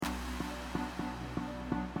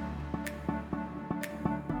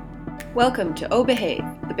Welcome to Oh Behave,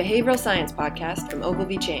 the behavioral science podcast from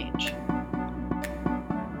Ogilvy Change.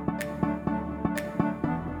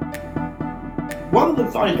 One of the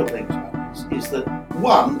vital things about this is that,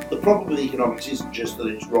 one, the problem with economics isn't just that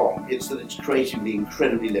it's wrong, it's that it's creatively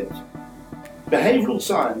incredibly limited. Behavioral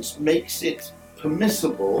science makes it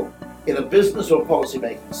permissible in a business or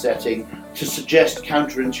policy-making setting to suggest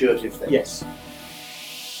counterintuitive things. Yes.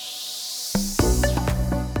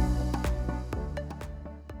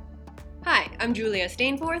 Hi, I'm Julia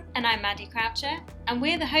Stainforth. And I'm Maddie Croucher, and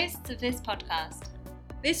we're the hosts of this podcast.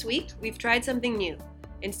 This week, we've tried something new.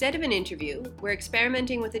 Instead of an interview, we're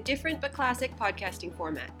experimenting with a different but classic podcasting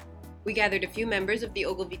format. We gathered a few members of the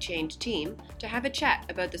Ogilvy Change team to have a chat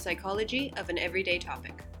about the psychology of an everyday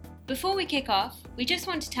topic. Before we kick off, we just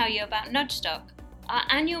want to tell you about Nudgestock, our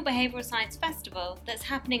annual behavioural science festival that's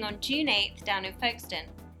happening on June 8th down in Folkestone.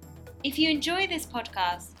 If you enjoy this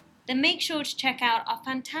podcast, then make sure to check out our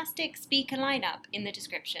fantastic speaker lineup in the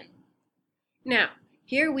description. Now,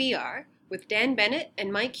 here we are with Dan Bennett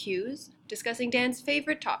and Mike Hughes discussing Dan's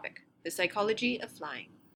favourite topic, the psychology of flying.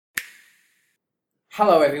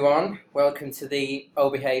 Hello everyone, welcome to the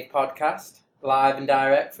Oh Behave podcast, live and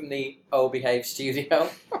direct from the Oh Behave studio.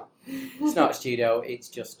 It's not a studio, it's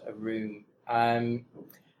just a room. I'm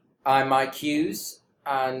Mike Hughes,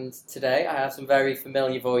 and today I have some very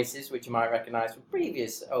familiar voices which you might recognise from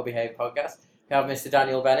previous Oh Behave podcasts. We have Mr.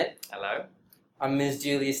 Daniel Bennett. Hello. And Ms.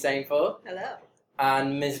 Julia Stainforth. Hello.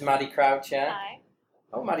 And Ms. Maddie Croucher. Hi.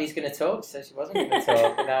 Oh, Maddie's going to talk. She said she wasn't going to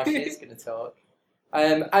talk, but now she is going to talk.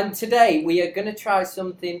 And today we are going to try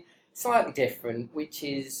something slightly different, which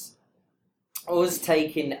is us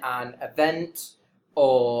taking an event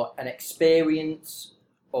or an experience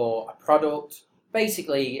or a product,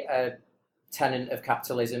 basically a tenet of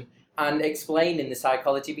capitalism, and explaining the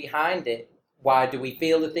psychology behind it. Why do we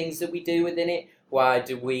feel the things that we do within it? What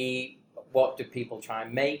do people try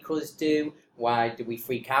and make us do? Why do we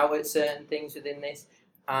freak out at certain things within this?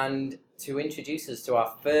 And to introduce us to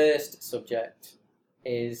our first subject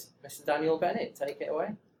is Mr. Daniel Bennett. Take it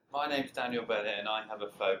away. My name's Daniel Bennett and I have a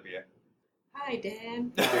phobia. Hi,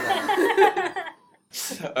 Dan.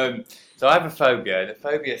 So I have a phobia, and the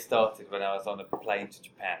phobia started when I was on a plane to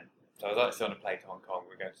Japan. So I was actually on a plane to Hong Kong.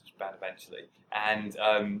 We're going to Japan eventually.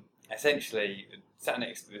 And essentially, sat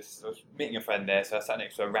next to this, I was meeting a friend there, so I sat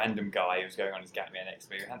next to a random guy who was going on his gap year next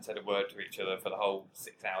to me. We hadn't said a word to each other for the whole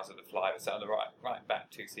 6 hours of the flight. We sat on the right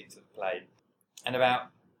back 2 seats of the plane. And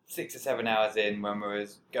about 6 or 7 hours in, when we were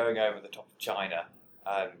going over the top of China,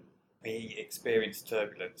 we experienced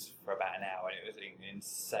turbulence for about an hour, and it was an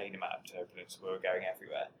insane amount of turbulence. We were going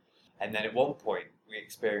everywhere. And then at one point, we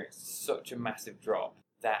experienced such a massive drop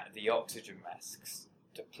that the oxygen masks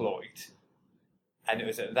deployed. And it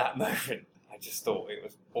was at that moment I just thought it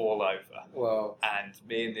was all over. Whoa. And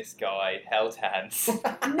me and this guy held hands.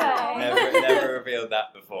 No. Never revealed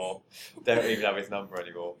that before. Don't even have his number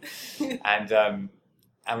anymore. And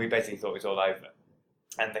we basically thought it was all over.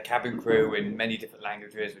 And the cabin crew in many different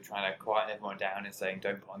languages were trying to quieten everyone down and saying,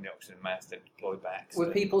 don't put on the oxygen mask, they've deployed back.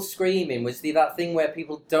 Were people screaming? Was there that thing where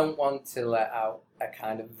people don't want to let out a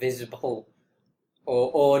kind of visible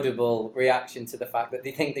or audible reaction to the fact that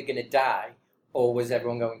they think they're going to die? Or was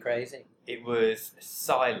everyone going crazy? It was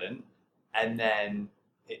silent, and then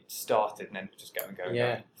it started, and then it just go.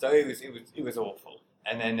 Yeah. So it was awful.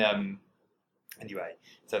 And then anyway,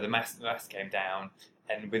 so the mask came down,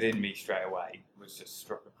 and within me straight away was just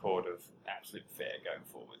struck a chord of absolute fear going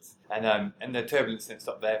forwards. And the turbulence didn't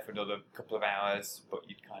stop there for another couple of hours, but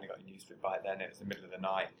you'd kind of got used to it by then. It was the middle of the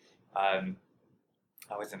night.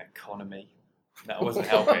 I was in economy. That wasn't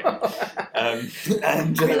helping.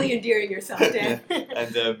 Really endearing yourself, Dan.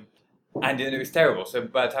 And it was terrible. So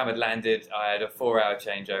by the time I'd landed, I had a 4-hour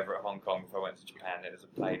changeover at Hong Kong before I went to Japan. It was a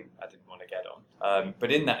plane I didn't want to get on.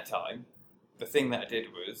 But in that time, the thing that I did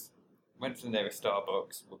was went to the nearest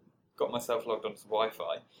Starbucks, got myself logged onto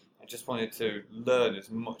Wi-Fi, and just wanted to learn as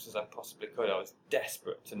much as I possibly could. I was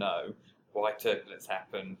desperate to know why turbulence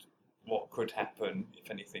happened, what could happen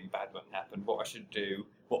if anything bad would happen, what I should do,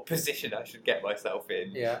 what position I should get myself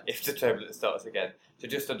in if the turbulence starts again, to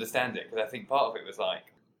just understand it. Because I think part of it was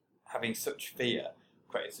like having such fear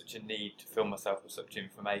created such a need to fill myself with such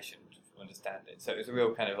information to understand it. So it was a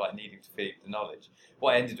real kind of like needing to feed the knowledge.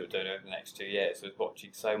 What I ended up doing over the next 2 years was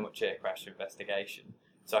watching so much air crash investigation,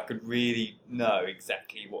 so I could really know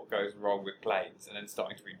exactly what goes wrong with planes, and then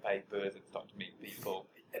starting to read papers and starting to meet people.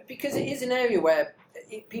 Because it is an area where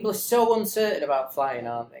people are so uncertain about flying,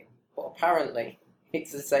 aren't they? But apparently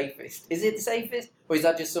it's the safest. Is it the safest? Or is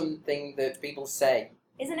that just something that people say?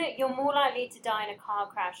 Isn't it you're more likely to die in a car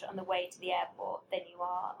crash on the way to the airport than you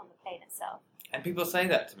are on the plane itself? And people say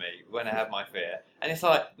that to me when I have my fear. And it's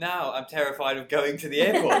like, now I'm terrified of going to the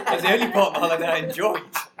airport. That's the only part of the holiday I enjoyed.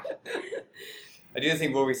 And the other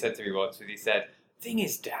thing Rory said to me once was he said, Thing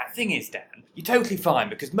is, Dan, you're totally fine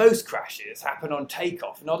because most crashes happen on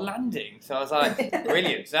takeoff, not landing. So I was like,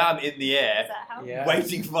 brilliant. So now I'm in the air,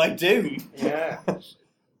 waiting for my doom. Yeah.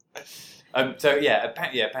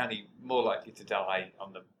 Apparently more likely to die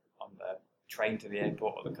on the train to the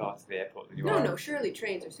airport or the car to the airport than you are. No, surely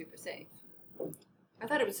trains are super safe. I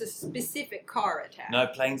thought it was a specific car attack. No,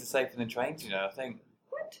 planes are safer than trains, I think.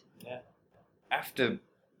 What? Yeah. After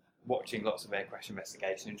watching lots of air crash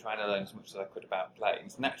investigation and trying to learn as much as I could about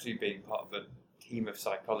planes, and actually being part of a team of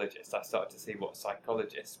psychologists, I started to see what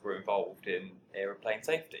psychologists were involved in aeroplane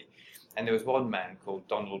safety. And there was one man called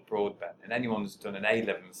Donald Broadbent, and anyone who's done an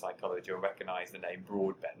A-level in psychology will recognise the name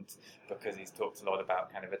Broadbent because he's talked a lot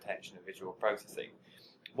about kind of attention and visual processing.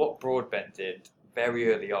 What Broadbent did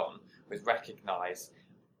very early on was recognise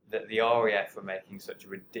that the RAF were making such a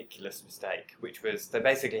ridiculous mistake, which was they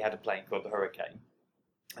basically had a plane called the Hurricane,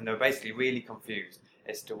 and they were basically really confused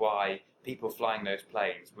as to why people flying those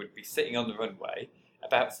planes would be sitting on the runway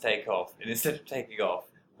about to take off, and instead of taking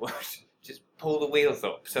off, would just pull the wheels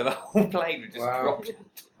up, so the whole plane would just drop to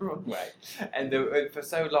the runway. And for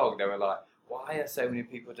so long, they were like, why are so many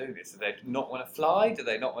people doing this? Do they not want to fly? Do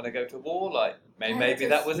they not want to go to war? Like, maybe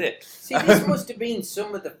that was it. See, this must have been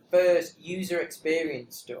some of the first user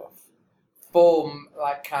experience stuff from,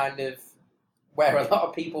 like, kind of where a lot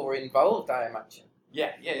of people were involved, I imagine.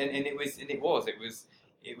 Yeah, and it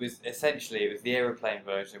was essentially the aeroplane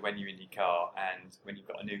version of when you're in your car and when you've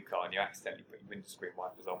got a new car and you accidentally put your windscreen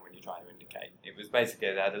wipers on when you're trying to indicate. It was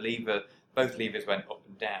basically they had a lever, both levers went up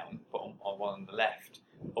and down, but on one on the left,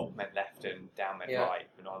 up meant left and down meant right,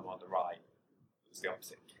 and on the right it was the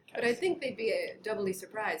opposite case. But I think they'd be doubly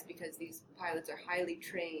surprised because these pilots are highly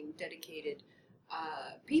trained, dedicated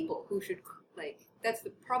people who should, that's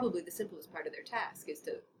probably the simplest part of their task is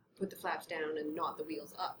to put the flaps down and not the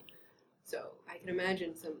wheels up. So I can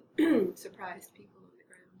imagine some surprised people on the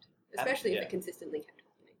ground, especially if it consistently kept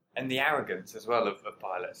happening. And the arrogance as well of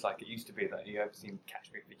pilots, like it used to be that you ever seen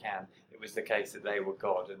Catch Me If You Can, it was the case that they were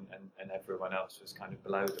God and everyone else was kind of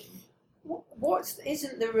below them.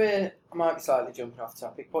 Isn't there I might be slightly jumping off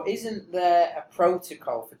topic, but isn't there a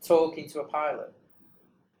protocol for talking to a pilot?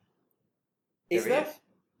 Is there?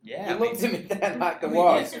 Yeah. You looked at me then like there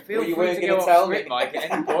was. Feel you free weren't to going go to tell off me. script, Mike,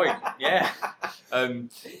 at any point. Yeah.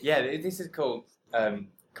 This is called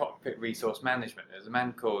Cockpit Resource Management. There's a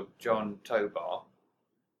man called John Tobar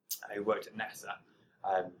who worked at NASA,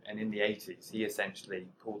 and in the 80s he essentially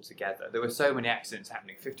pulled together. There were so many accidents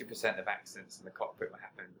happening. 50% of accidents in the cockpit were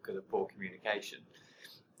happening because of poor communication.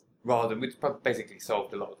 Which basically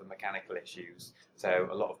solved a lot of the mechanical issues. So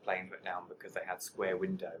a lot of planes went down because they had square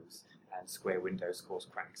windows, and square windows cause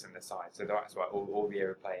cracks in the side. So that's why all the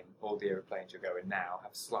aeroplanes you're going now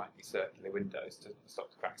have slightly circular windows to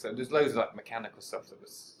stop the cracks. So there's loads of mechanical stuff that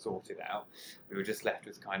was sorted out. We were just left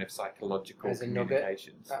with kind of psychological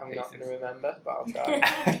communications. That I'm not going to remember, but I'll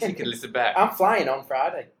try. You can listen back. I'm flying on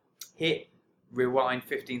Friday. Hit rewind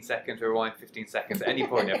 15 seconds at any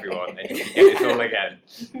point, everyone, and you can get this all again.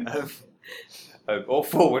 Or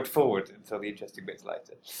forward until the interesting bits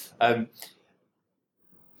later.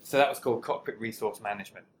 So that was called Cockpit Resource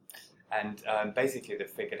Management. And basically they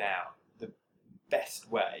figured out the best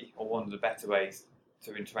way, or one of the better ways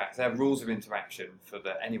to interact. There are rules of interaction for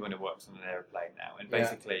anyone who works on an aeroplane now. And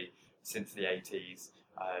basically, since the 80s,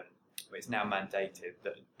 it's now mandated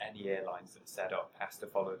that any airlines that set up has to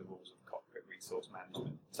follow the rules of cockpit resource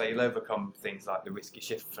management. So you'll overcome things like the risky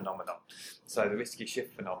shift phenomenon. So the risky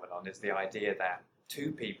shift phenomenon is the idea that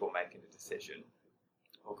two people making a decision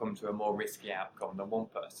will come to a more risky outcome than one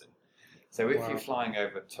person. So if you're flying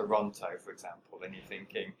over Toronto, for example, and you're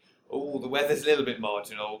thinking, oh, the weather's a little bit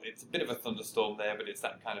marginal, it's a bit of a thunderstorm there, but it's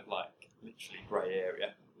that kind of literally grey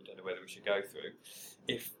area. We don't know whether we should go through.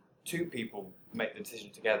 If two people make the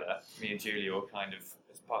decision together, me and Julia will kind of,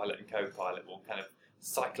 as pilot and co-pilot, will kind of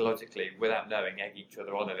psychologically, without knowing, egg each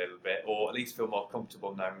other on a little bit, or at least feel more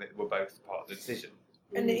comfortable knowing that we're both part of the decision.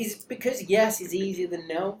 And is it because yes is easier than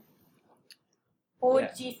no? Or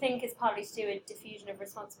do you think it's partly to do with diffusion of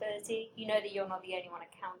responsibility? You know that you're not the only one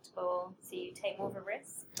accountable, so you take more of a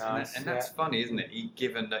risk. And that's funny, isn't it?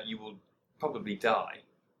 Given that you will probably die,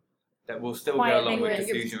 that will still go along with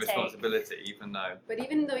diffusion of responsibility, even though... But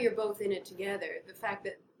even though you're both in it together, the fact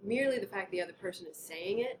the other person is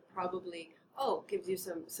saying it probably, gives you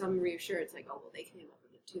some reassurance, like, well, they came up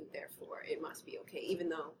with it too, therefore it must be okay, even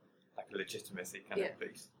though... Like a legitimacy kind of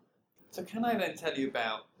piece. So can I then tell you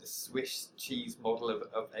about the Swiss cheese model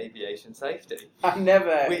of aviation safety? I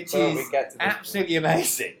never. Which well, is we get to this absolutely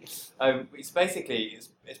amazing. It's basically,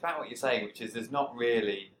 it's about what you're saying, which is there's not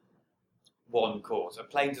really one cause. A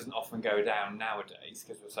plane doesn't often go down nowadays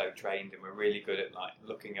because we're so trained and we're really good at like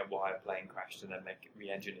looking at why a plane crashed and then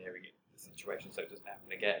re-engineering the situation so it doesn't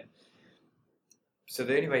happen again. So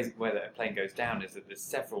the only way a plane goes down is that there's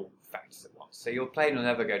several factors at once. So your plane will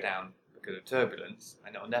never go down because of turbulence,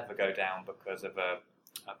 and it'll never go down because of a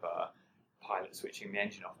pilot switching the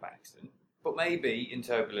engine off by accident. But maybe in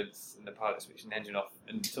turbulence and the pilot switching the engine off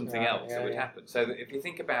and something else that would happen. So that if you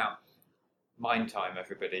think about mind time,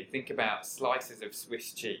 everybody, think about slices of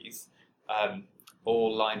Swiss cheese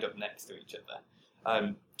all lined up next to each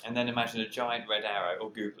other. And then imagine a giant red arrow,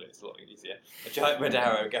 or Google it, it's a lot easier, a giant red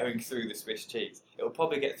arrow going through the Swiss cheese. It will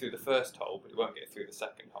probably get through the first hole, but it won't get through the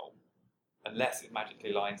second hole. Unless it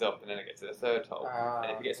magically lines up and then it gets to the third hole.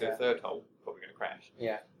 And if it gets to the third hole, it's probably going to crash.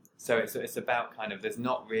 Yeah. So it's about kind of, there's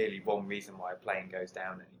not really one reason why a plane goes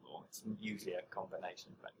down anymore. It's usually a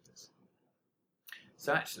combination of factors.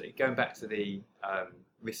 So actually, going back to the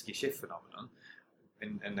risky shift phenomenon,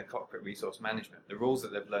 in the cockpit resource management, the rules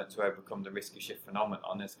that they've learned to overcome the risky shift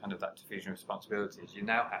phenomenon is kind of that diffusion of responsibilities. You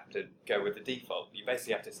now have to go with the default. You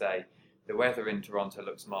basically have to say, the weather in Toronto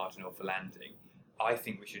looks marginal for landing. I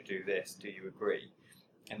think we should do this. Do you agree?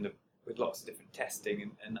 And with lots of different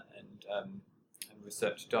testing and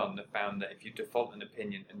research done, they found that if you default an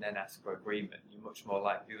opinion and then ask for agreement, you're much more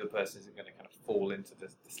likely the other person isn't going to kind of fall into the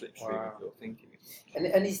slipstream of your thinking.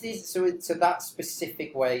 And is this so that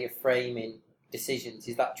specific way of framing decisions,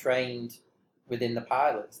 is that trained within the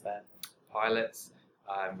pilots then? Pilots,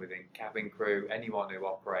 within cabin crew, anyone who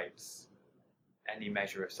operates any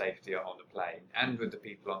measure of safety on the plane, and with the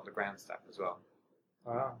people on the ground staff as well.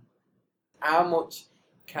 Wow. How much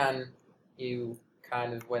can you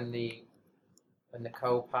kind of, when the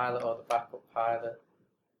co-pilot or the backup pilot,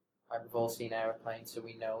 like we've all seen aeroplanes, so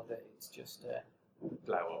we know that it's just a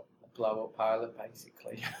blow-up pilot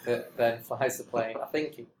basically that then flies the plane. I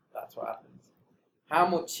think that's what happens. How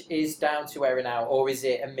much is down to air and out, or is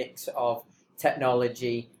it a mix of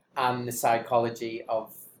technology and the psychology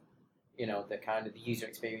of, the kind of the user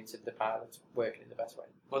experience of the pilots working in the best way?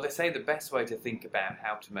 Well, they say the best way to think about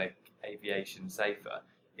how to make aviation safer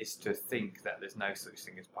is to think that there's no such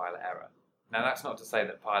thing as pilot error. Now, that's not to say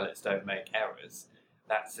that pilots don't make errors.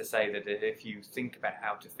 That's to say that if you think about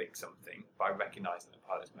how to fix something by recognising the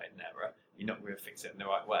pilot's made an error, you're not going to fix it in the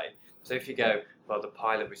right way. So if you go, well, the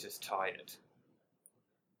pilot was just tired.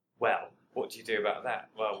 Well, what do you do about that?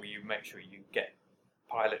 Well, you make sure you get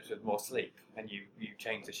pilots with more sleep and you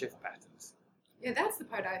change the shift patterns. Yeah, that's the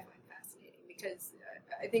part I find fascinating, because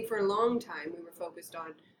I think for a long time we were focused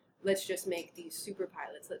on, let's just make these super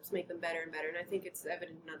pilots, let's make them better and better. And I think it's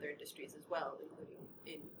evident in other industries as well, including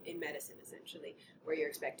in medicine, essentially, where you're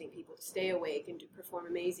expecting people to stay awake and to perform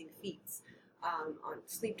amazing feats on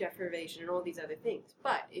sleep deprivation and all these other things.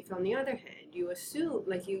 But if, on the other hand, you assume,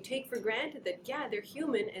 you take for granted that, yeah, they're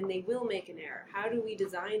human and they will make an error. How do we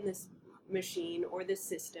design this machine or this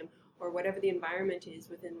system or whatever the environment is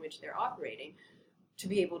within which they're operating to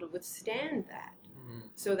be able to withstand that?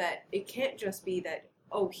 So that it can't just be that,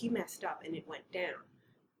 oh, he messed up and it went down.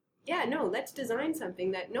 Yeah, no, let's design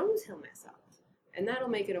something that knows he'll mess up. And that'll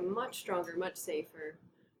make it a much stronger, much safer,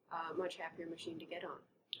 much happier machine to get on.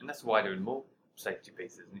 And that's why there are more safety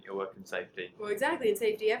pieces, isn't it? You're working safety. Well, exactly, and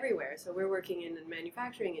safety everywhere. So we're working in the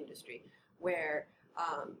manufacturing industry where,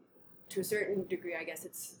 to a certain degree, I guess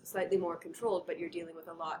it's slightly more controlled, but you're dealing with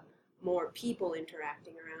a lot more people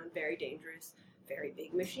interacting around very dangerous, very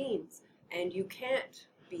big machines. And you can't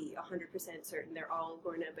be 100% certain they're all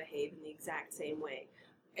going to behave in the exact same way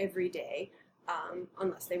every day,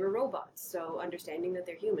 unless they were robots. So understanding that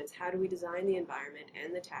they're humans, how do we design the environment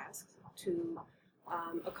and the tasks to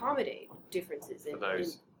accommodate differences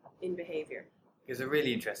in behavior? There's a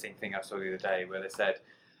really interesting thing I saw the other day where they said,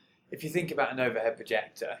 if you think about an overhead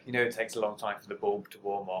projector, it takes a long time for the bulb to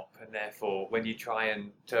warm up, and therefore when you try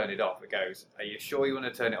and turn it off, it goes, are you sure you want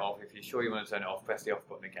to turn it off? If you're sure you want to turn it off, press the off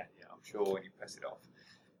button again. Yeah, I'm sure, when you press it off.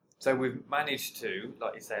 So we've managed to,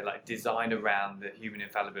 like you say, design around the human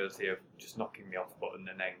infallibility of just knocking the off button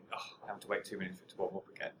and then having to wait 2 minutes for it to warm up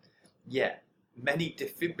again. Yeah, many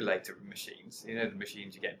defibrillator machines, the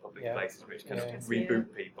machines you get in public places which kind of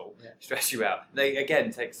reboot people, stress you out. They,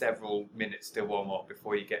 again, take several minutes to warm up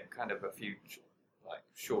before you get kind of a few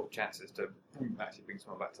short chances to actually bring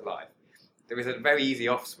someone back to life. There is a very easy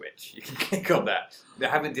off switch. You can click on that. They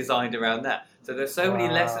haven't designed around that. So there's so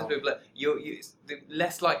many lessons with you're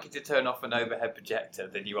less likely to turn off an overhead projector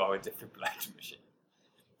than you are a defibrillator machine.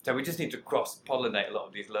 So we just need to cross-pollinate a lot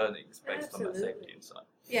of these learnings based on that Absolutely. safety insight.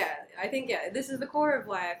 Yeah, I think this is the core of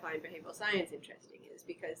why I find behavioral science interesting, is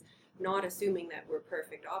because not assuming that we're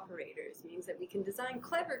perfect operators means that we can design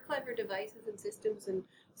clever devices and systems and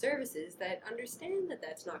services that understand that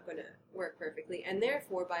that's not going to work perfectly, and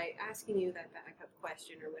therefore by asking you that backup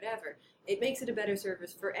question or whatever, it makes it a better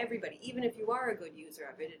service for everybody. Even if you are a good user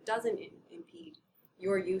of it, it doesn't impede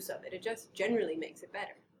your use of it. It just generally makes it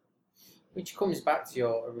better. Which comes back to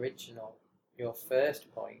your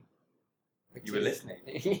first point. You were listening.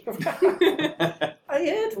 I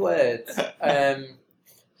heard words.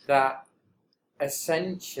 That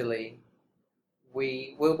essentially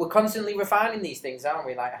we're constantly refining these things, aren't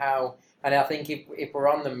we? Like how, and I think if we're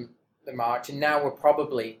on the march, and now we're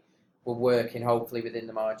working hopefully within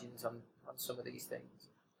the margins on some of these things.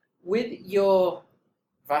 With your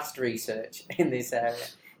vast research in this area,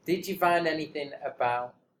 did you find anything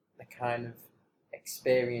about the kind of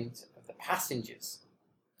experience of the passengers?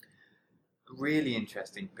 A really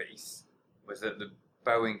interesting piece was that the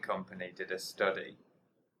Boeing company did a study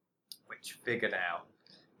which figured out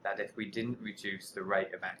that if we didn't reduce the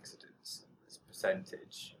rate of accidents as a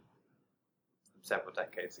percentage from several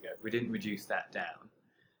decades ago, if we didn't reduce that down,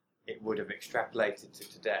 it would have extrapolated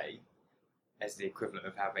to today as the equivalent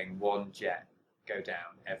of having one jet go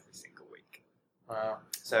down every single week. Wow.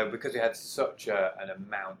 So because we had such an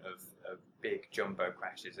amount of big jumbo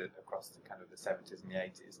crashes across the kind of the 70s and the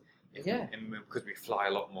 80s, and because we fly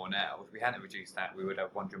a lot more now, if we hadn't reduced that, we would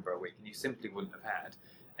have one jumbo a week, and you simply wouldn't have had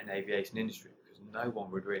an aviation industry because no one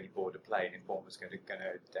would really board a plane if one was going to go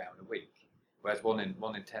down a week. Whereas one in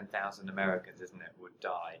 10,000 Americans, isn't it, would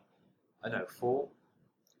die. I know 4.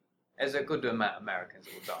 There's a good amount of Americans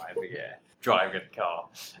that will die every year driving a car,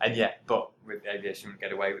 and but with aviation, we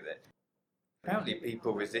get away with it. Apparently,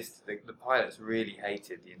 people resisted. The pilots really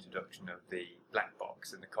hated the introduction of the black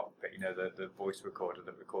box in the cockpit. You know, the voice recorder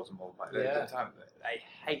that records them all. At the time, they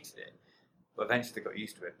hated it, but eventually they got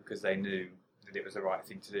used to it because they knew that it was the right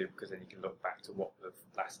thing to do. Because then you can look back to what the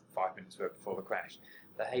last 5 minutes were before the crash.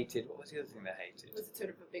 They hated. What was the other thing they hated? Was it sort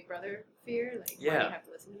of a Big Brother fear? Like, why do you have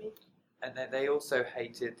to listen to me? And they also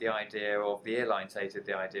hated the idea of, the airlines hated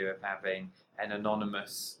the idea of having an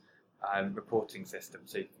anonymous reporting system.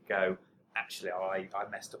 So you could go, actually, I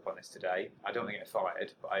messed up on this today. I don't want to get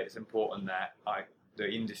fired, but it's important that the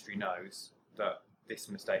industry knows that this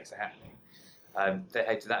mistakes are happening. They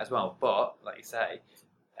hated that as well. But, like you say,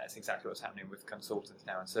 that's exactly what's happening with consultants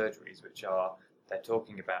now in surgeries, which are, they're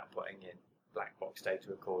talking about putting in black box data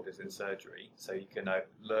recorders in surgery, so you can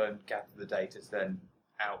gather the data to then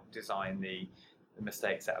out-design the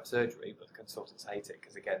mistakes out of surgery, but the consultants hate it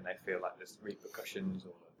because, again, they feel like there's repercussions.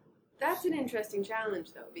 That's an interesting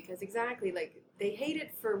challenge, though, because exactly, like, they hate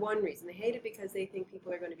it for one reason. They hate it because they think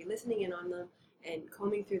people are going to be listening in on them and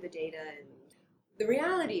combing through the data, and the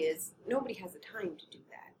reality is nobody has the time to do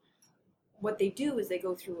that. What they do is they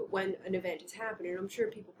go through it when an event is happening, and I'm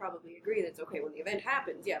sure people probably agree that it's okay when the event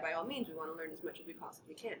happens. Yeah, by all means, we want to learn as much as we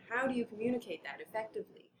possibly can. How do you communicate that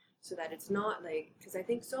effectively? So that it's not like, because I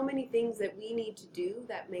think so many things that we need to do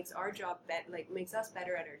that makes our job makes us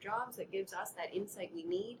better at our jobs, that gives us that insight we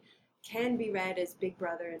need, can be read as Big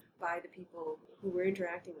Brother by the people who we're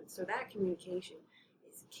interacting with. So that communication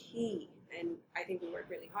is key, and I think we work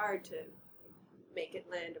really hard to make it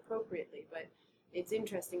land appropriately. But it's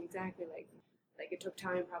interesting, exactly like it took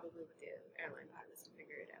time probably with the airline pilots to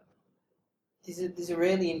figure it out. There's a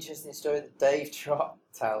really interesting story that Dave Trott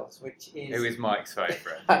tells, which is... Who is Mike's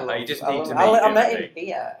favourite? I just need to meet I him. met him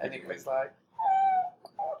here, and it was like...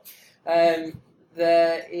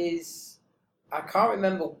 there is... I can't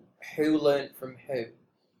remember who learnt from who,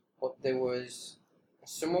 but there was...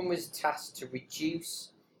 Someone was tasked to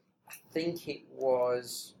reduce... I think it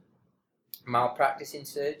was malpractice in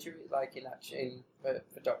surgery, like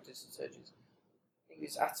for doctors and surgeons. I think it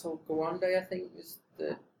was Atul Gawande, I think was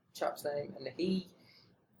the chap's name, and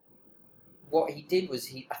what he did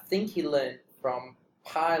was I think he learned from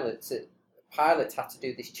pilots that pilots had to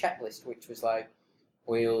do this checklist, which was like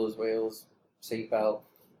wheels, seatbelt,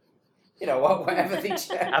 whatever the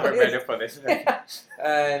checklist. I haven't read up on this.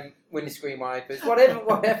 Windscreen wipers,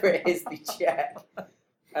 whatever it is they check.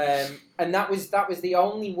 And that was the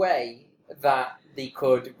only way that they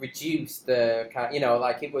could reduce the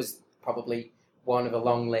like it was probably one of a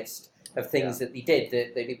long list of things that they did,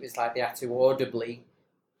 that it was like they had to audibly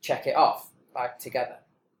check it off, like, together.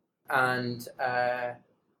 And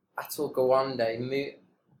Atul Gawande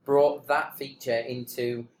brought that feature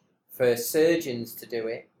for surgeons to do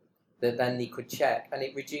it, that then they could check, and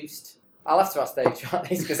it reduced... I'll have to ask Dave Trott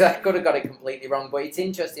this, because I could have got it completely wrong, but it's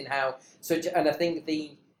interesting how and I think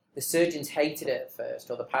the surgeons hated it at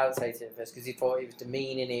first, or the pilots hated it at first, because he thought it was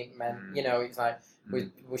demeaning. It meant, it's like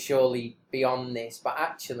we're surely beyond this. But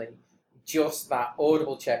actually, just that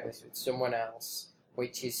audible checklist with someone else,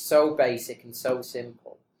 which is so basic and so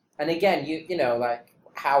simple. And again, like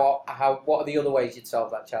what are the other ways you'd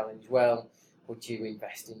solve that challenge? Well, would you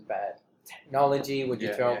invest in better technology? Would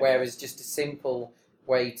you throw? Whereas just a simple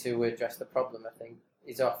way to address the problem, I think,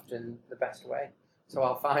 is often the best way. So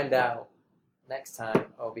I'll find out next time,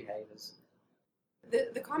 behaviours.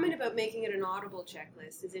 The comment about making it an audible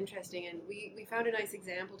checklist is interesting, and we found a nice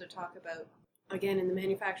example to talk about, again, in the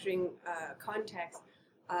manufacturing context.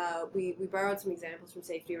 We borrowed some examples from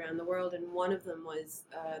Safety Around the World, and one of them was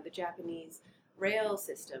the Japanese rail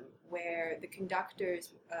system, where the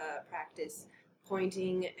conductors practice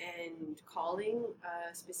pointing and calling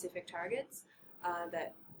specific targets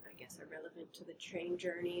that I guess are relevant to the train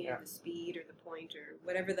journey, or the speed, or the point, or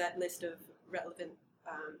whatever that list of relevant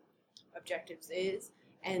objectives is.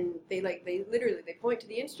 And they literally point to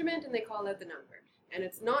the instrument and they call out the number. And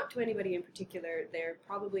it's not to anybody in particular. They're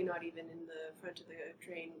probably not even in the front of the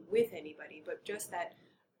train with anybody, but just that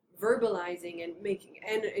verbalizing and making,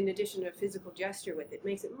 and in addition to a physical gesture with it,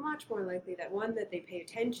 makes it much more likely that they pay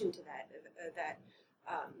attention to that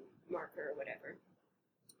marker or whatever,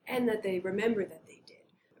 and that they remember that they did.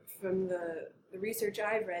 From the research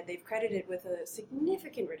I've read, they've credited with a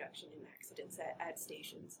significant reduction in accidents at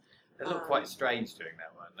stations. They look quite strange doing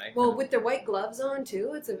that, weren't they? Well, with their white gloves on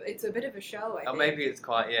too, it's a bit of a show. I think. Maybe it's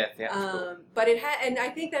quite theatrical. But it and I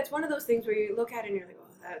think that's one of those things where you look at it and you're like,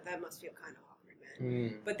 oh, that must feel kind of awkward,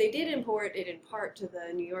 man. But they did import it in part to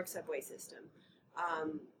the New York subway system.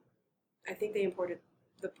 I think they imported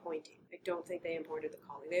the pointing. I don't think they imported the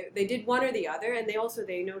calling. They did one or the other, and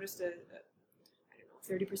they noticed a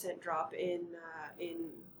 30% drop in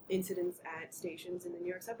incidents at stations in the New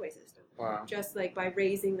York subway system. Wow! Just like by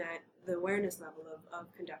raising the awareness level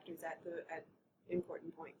of conductors at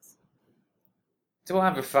important points. So I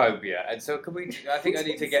have a phobia, and so I think I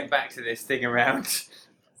need to get back to this thing around.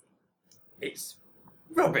 It's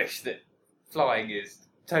rubbish that flying is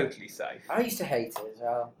totally safe. I used to hate it as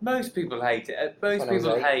well. Most people hate it. Most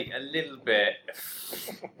people hate a little bit.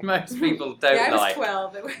 Most people don't I was like.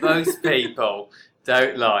 12. Most people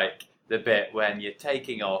don't like the bit when you're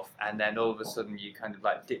taking off and then all of a sudden you kind of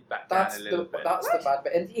like dip back down a little bit. That's the bad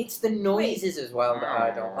bit. And it's the noises as well that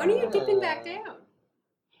I don't When are you dipping back down?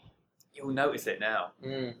 You'll notice it now.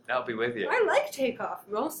 That'll be with you. I like takeoff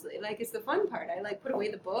mostly. Like, it's the fun part. I like put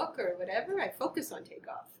away the book or whatever. I focus on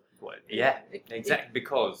takeoff. Well, yeah, exactly,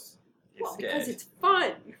 because you're scared. Because it's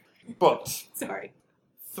fun. But Sorry.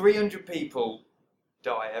 300 people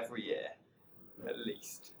die every year, at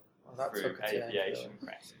least, through aviation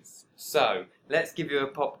crashes. So, let's give you a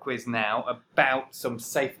pop quiz now about some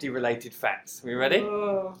safety-related facts. Are we ready?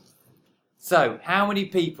 Oh. So, how many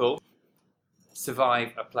people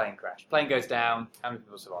survive a plane crash? Plane goes down, how many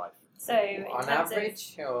people survive? So, on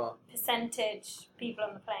average, or percentage people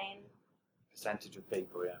on the plane? Percentage of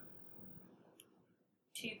people, yeah.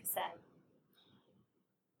 2%.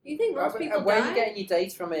 You think most people where die? are you getting your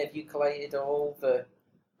data from? Have you collated all the...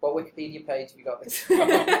 What Wikipedia page have you got this from?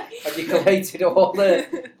 Have you collated all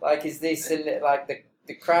the... Like, is this like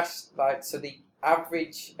the crash... Like, so the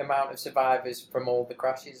average amount of survivors from all the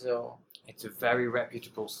crashes, or... It's a very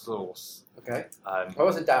reputable source. Okay. I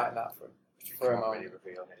wasn't doubting that for a moment.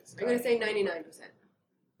 I'm going to say 99%.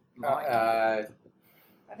 I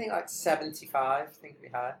think like 75, I think we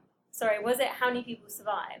had. Sorry, was it how many people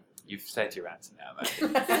survive? You've said your answer now, though.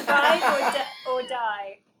 Survive or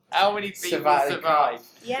die? How many people survive?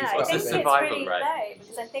 Yeah, What's I the think it's survival really rate? low,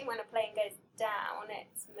 because I think when a plane goes down,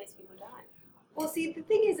 most people die. Well, see, the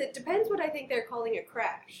thing is, it depends what I think they're calling a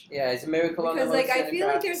crash. Yeah, it's a miracle on the Because, like, I feel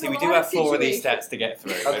like there's See, a we lot do of have 4 of these situations- stats to get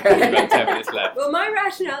through. Okay. We've got about 10 minutes left. Well, my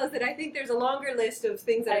rationale is that I think there's a longer list of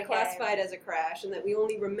things that are Okay. classified as a crash, and that we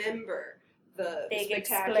only remember the Big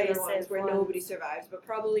spectacular ones explosive where ones. nobody survives, but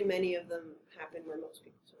probably many of them happen where most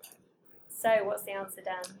people survive. So, what's the answer,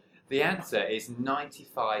 Dan? The answer is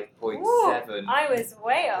 95.7%. I was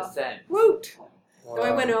way off. Woot! Wow. So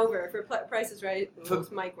I went over for Price is Right. For-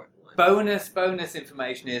 Most Mike one. Bonus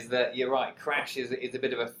information is that you're right. Crash is a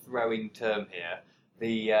bit of a throwing term here.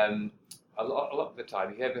 The a lot of the time,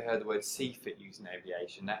 if you ever heard the word CFIT used in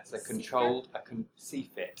aviation, that's a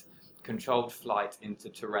CFIT, controlled flight into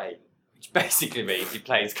terrain, which basically means your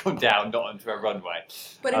plane's come down, not onto a runway.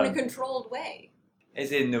 But in a controlled way.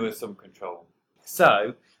 As in, there was some control.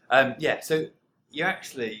 So, so you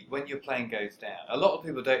actually, when your plane goes down, a lot of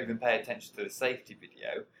people don't even pay attention to the safety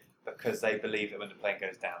video because they believe that when the plane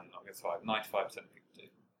goes down, they're not going to survive. 95% of people do.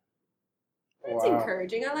 That's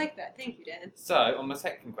encouraging. I like that. Thank you, Dan. So, on my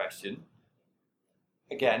second question,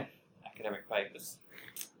 again, academic papers.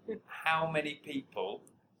 How many people,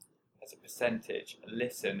 as a percentage,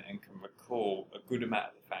 listen and can recall a good amount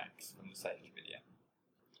of the facts from the safety video?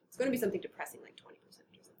 It's going to be something depressing, like 20% or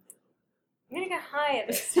something. I'm going to go higher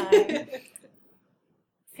this time.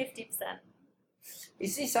 50%.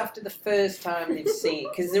 Is this after the first time they've seen?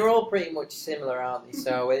 Because they're all pretty much similar, aren't they?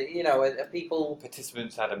 So, are people...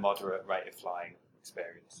 Participants had a moderate rate of flying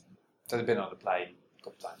experience. So they've been on the plane a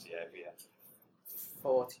couple times a year every year.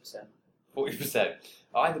 40%. 40%.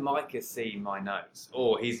 Either Mike has seen my notes,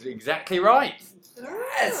 or he's exactly right.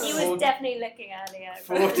 Yes! He was definitely looking earlier.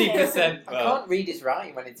 40%. I can't read his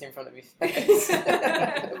writing when it's in front of my face.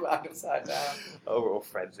 Upside down. Oh, we're all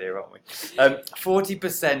friends here, aren't we?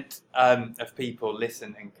 40% of people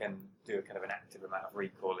listen and can do a kind of an active amount of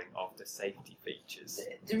recalling of the safety features.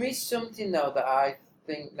 There is something, though, that I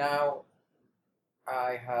think now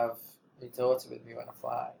I have my daughter with me when I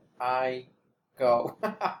fly. I go,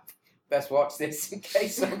 best watch this in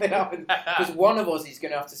case something happens. Because one of us is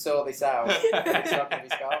going to have to sort this out. It's not going to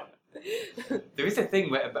be Scotland. There is a thing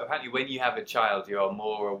where apparently when you have a child, you are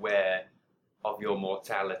more aware of your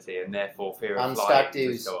mortality and therefore fear of And flying. stag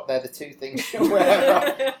do's. They're the two things you're aware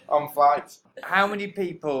of on flights. How many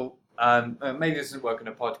people, maybe this doesn't work on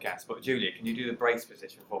a podcast, but Julia, can you do the brace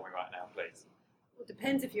position for me right now, please? Well, it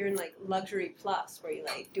depends if you're in like luxury plus where you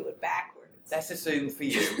like do it backwards. Let's assume for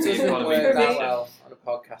you, It the doesn't economy work that position. well on a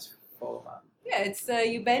podcast format. Yeah, it's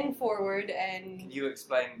you bend forward and Can you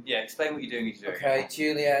explain what you're doing as you're doing Okay, it.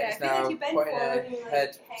 Julia yeah, is I feel now like you bend putting forward her and you like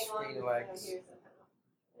head hang on between the down legs. here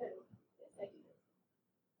somehow.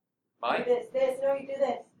 Mike? This, no, you do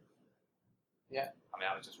this. I mean,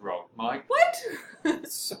 I was just wrong. Mike? What?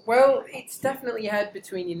 Well, it's definitely your head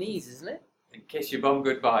between your knees, isn't it? And kiss your bum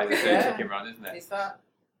goodbye, the Yeah. chicken run, isn't it? Is that?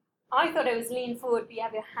 I thought it was lean forward, but you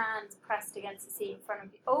have your hands pressed against the seat in front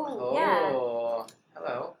of you. Oh, yeah. Oh,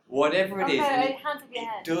 hello. Whatever it is, and Okay, hands with your it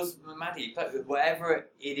head. does, Maddie, whatever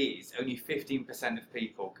it is, only 15% of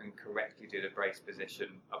people can correctly do the brace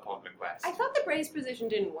position upon request. I thought the brace position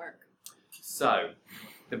didn't work. So,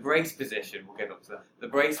 the brace position, we'll get up to that. The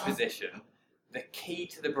brace position, the key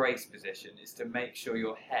to the brace position is to make sure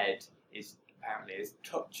your head is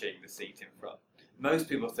touching the seat in front. Most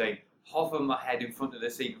people think, hover my head in front of the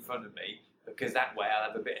seat in front of me, because that way I'll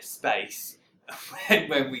have a bit of space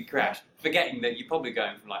when we crash, forgetting that you're probably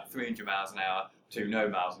going from like 300 miles an hour to no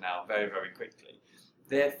miles an hour very, very quickly.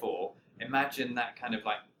 Therefore, imagine that kind of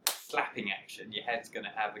like slapping action your head's going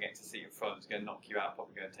to have against the seat in front. It's going to knock you out,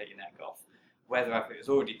 probably going to take your neck off. Whether if it was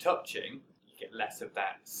already touching, you get less of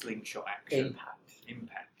that slingshot action.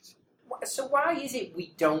 Impact. So why is it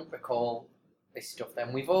we don't recall this stuff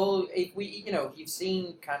then? If you've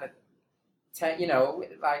seen kind of,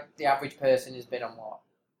 like the average person has been on what?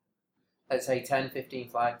 Let's say 10, 15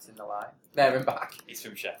 flights in the line, there and back. He's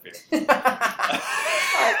from Sheffield.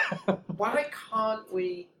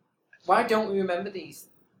 Why don't we remember these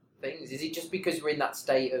things? Is it just because we're in that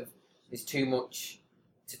state of there's too much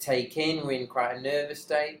to take in, we're in quite a nervous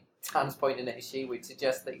state? Dan's pointing at his shoe, which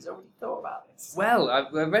suggests that he's already thought about this. Well, I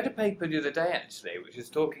read a paper the other day actually, which was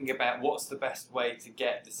talking about what's the best way to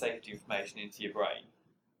get the safety information into your brain.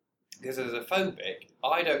 Because as a phobic,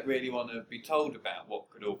 I don't really want to be told about what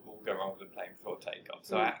could all go wrong with the plane before takeoff,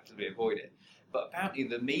 so I actively avoid it. But apparently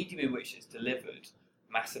the medium in which it's delivered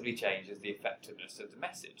massively changes the effectiveness of the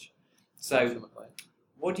message. So,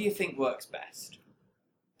 what do you think works best?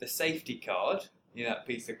 The safety card, that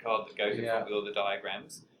piece of card that goes in front with all the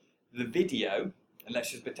diagrams, the video, and let's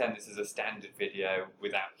just pretend this is a standard video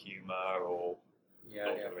without humour or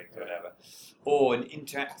whatever, or an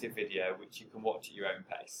interactive video which you can watch at your own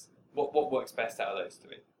pace. What works best out of those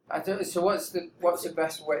three? So what's the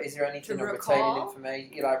best way? Is there anything To of recall? retaining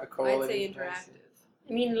information? You like recalling I'd say information? interactive.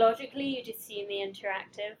 I mean, logically, you just see in the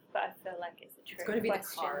interactive, but I feel like it's a trick It's going to be the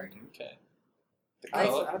question. card. Okay. The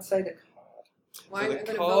card, I'd say the card. Why So am the I going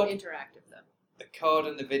to card- vote interactive though? the card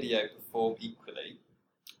and the video perform equally.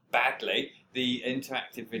 Badly, the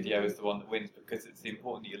interactive video is the one that wins because it's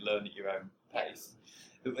important that you learn at your own pace.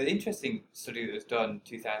 But an interesting study that was done in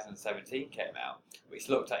 2017 came out, which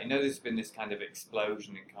looked at, there's been this kind of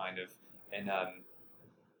explosion in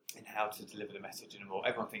how to deliver the message in a more,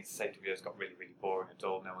 everyone thinks the safety videos got really, really boring and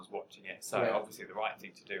dull, no one's watching it. So obviously the right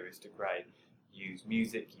thing to do is to use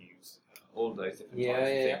music, use all those different types of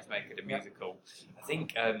things, make it a musical. I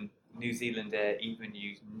think New Zealand Air even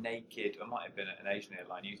used naked, or might have been an Asian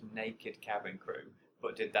airline, used naked cabin crew,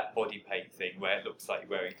 but did that body paint thing where it looks like you're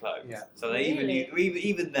wearing clothes. Yeah. So they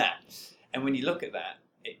even that. And when you look at that,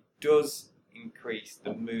 it does increase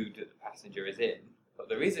the mood that the passenger is in, but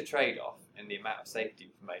there is a trade-off in the amount of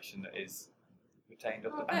safety information that is retained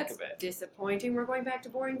off the back That's of it. disappointing. We're going back to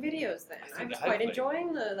boring videos then. I was Hopefully. quite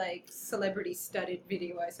enjoying the celebrity-studded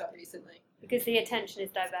video I saw recently. Because the attention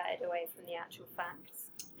is diverted away from the actual facts.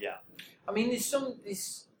 Yeah. I mean, there's a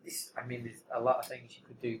lot of things you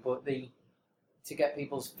could do, but to get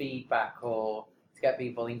people's feedback or to get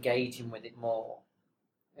people engaging with it more,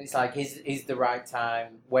 it's like, is the right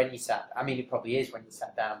time when you sat? I mean, it probably is when you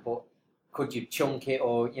sat down, but could you chunk it,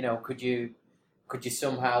 or could you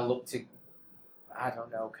somehow look to, I don't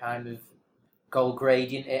know, kind of gold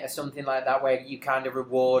gradient it or something like that, where you kind of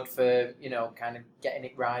reward for kind of getting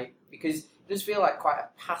it right, because it does feel like quite a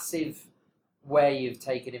passive way of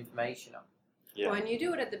taking information on. Yeah. Well, and you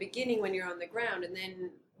do it at the beginning when you're on the ground, and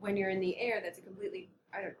then when you're in the air, that's a completely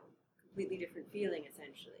different feeling,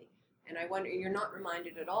 essentially. And I wonder, you're not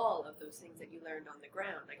reminded at all of those things that you learned on the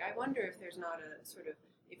ground. Like, I wonder if there's not a sort of,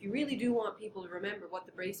 if you really do want people to remember what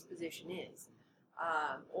the brace position is,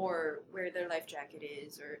 or where their life jacket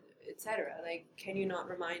is, or etc. Like, can you not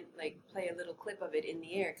play a little clip of it in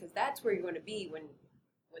the air? Because that's where you're going to be when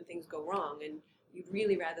things go wrong, and you'd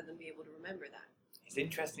really rather them be able to remember that. It's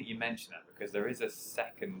interesting that you mention that, because there is a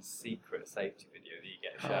second secret safety video that you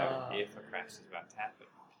get shown if a crash is about to happen.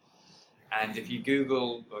 And if you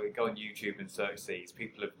Google or you go on YouTube and search these,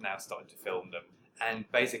 people have now started to film them. And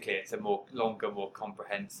basically it's a longer, more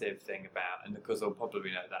comprehensive thing about, and because they'll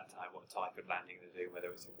probably know at that time what type of landing they're doing,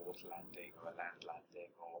 whether it's a water landing or a land landing,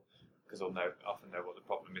 or because they'll often know what the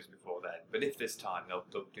problem is before then. But if this time they'll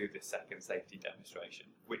do this second safety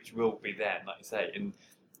demonstration, which will be then, like you say, and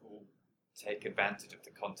will take advantage of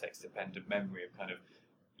the context-dependent memory of kind of,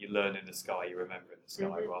 you learn in the sky, you remember in the sky,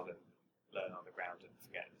 rather than learn on the ground and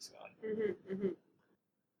forget in the sky.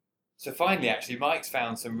 So finally, actually, Mike's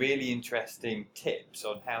found some really interesting tips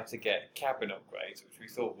on how to get cabin upgrades, which we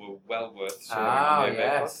thought were well worth sharing on the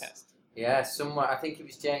podcast. Yeah, somewhere, I think it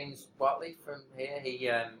was James Watley from here, he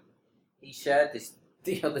shared this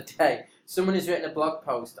the other day. Someone has written a blog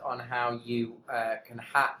post on how you can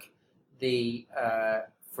hack the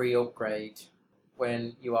free upgrade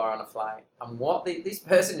when you are on a flight. And what this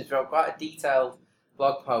person has wrote quite a detailed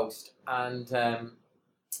blog post, and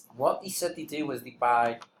what he said they do was they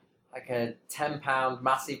buy like a £10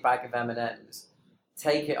 massive bag of M&Ms,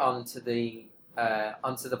 take it onto the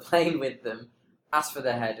plane with them, ask for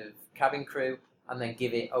the head of cabin crew, and then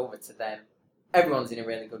give it over to them. Everyone's in a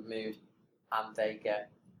really good mood, and they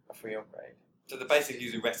get a free upgrade. So they're basically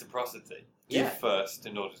using reciprocity. Give first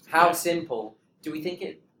in order to How simple. Do we think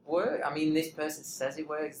it works? I mean, this person says it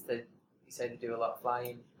works. They say they do a lot of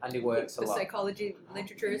flying, and it works a lot. The psychology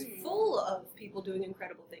literature is full of people doing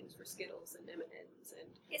incredible things for Skittles and M&Ms and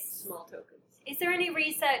small tokens. Is there any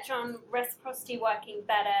research on reciprocity working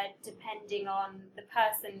better depending on the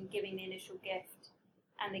person giving the initial gift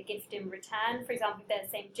and the gift in return? For example, if they're the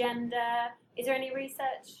same gender, is there any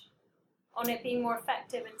research on it being more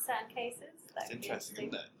effective in certain cases? That's interesting,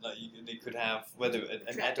 isn't it? Like you could have whether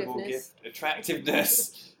an edible gift,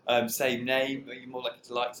 attractiveness, same name. Are you more likely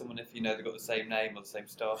to like someone if you know they've got the same name or the same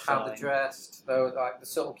star sign? How they're dressed, though, like the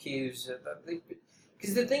subtle cues.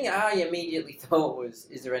 Because the thing I immediately thought was,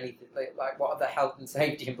 is there anything like what are the health and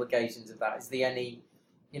safety implications of that? Is there any,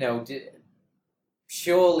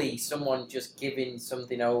 surely someone just giving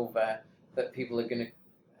something over that people are gonna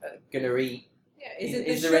eat. Yeah, Is it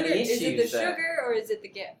the there sugar? any Is it the issues there? sugar or is it the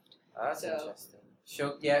gift? That's interesting.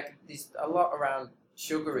 There's a lot around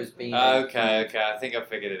sugar as being. Okay, I think I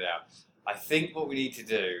figured it out. I think what we need to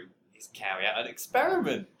do is carry out an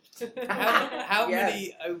experiment. How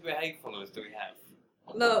many Overbehave followers do we have?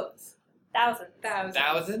 Loads.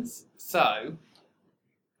 Thousands. So,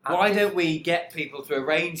 why don't we get people to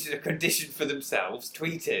arrange a condition for themselves,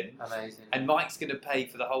 tweet in, Amazing. and Mike's going to pay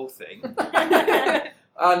for the whole thing.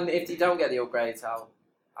 And if you don't get the upgrades, I'll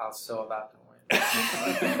sort that. Don't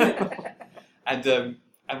worry.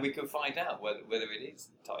 And we can find out whether it is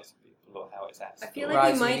ties people or how it's asked. I feel for.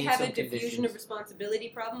 like we so might need have a some diffusion conditions. of responsibility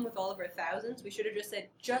problem with all of our thousands. We should have just said,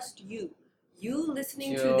 just you. You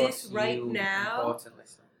listening to Just this right you, now important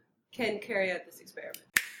listener. can carry out this experiment.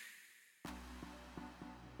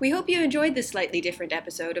 We hope you enjoyed this slightly different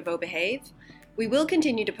episode of Obehave. We will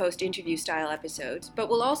continue to post interview-style episodes, but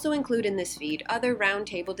we'll also include in this feed other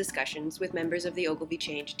roundtable discussions with members of the Ogilvy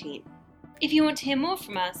Change team. If you want to hear more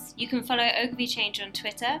from us, you can follow Ogilvy Change on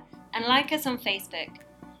Twitter and like us on Facebook.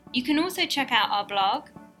 You can also check out our blog,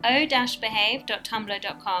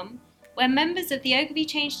 o-behave.tumblr.com, where members of the Ogilvy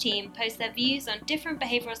Change team post their views on different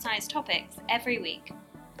behavioural science topics every week.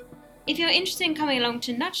 If you're interested in coming along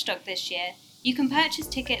to Nudgestock this year, you can purchase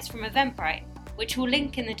tickets from Eventbrite, which we'll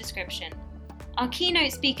link in the description. Our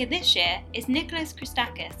keynote speaker this year is Nicholas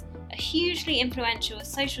Christakis, a hugely influential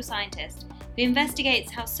social scientist who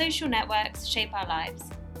investigates how social networks shape our lives.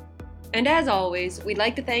 And as always, we'd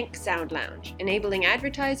like to thank Sound Lounge, enabling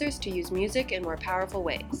advertisers to use music in more powerful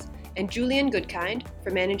ways, and Julian Goodkind for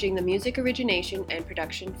managing the music origination and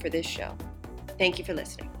production for this show. Thank you for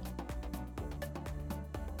listening.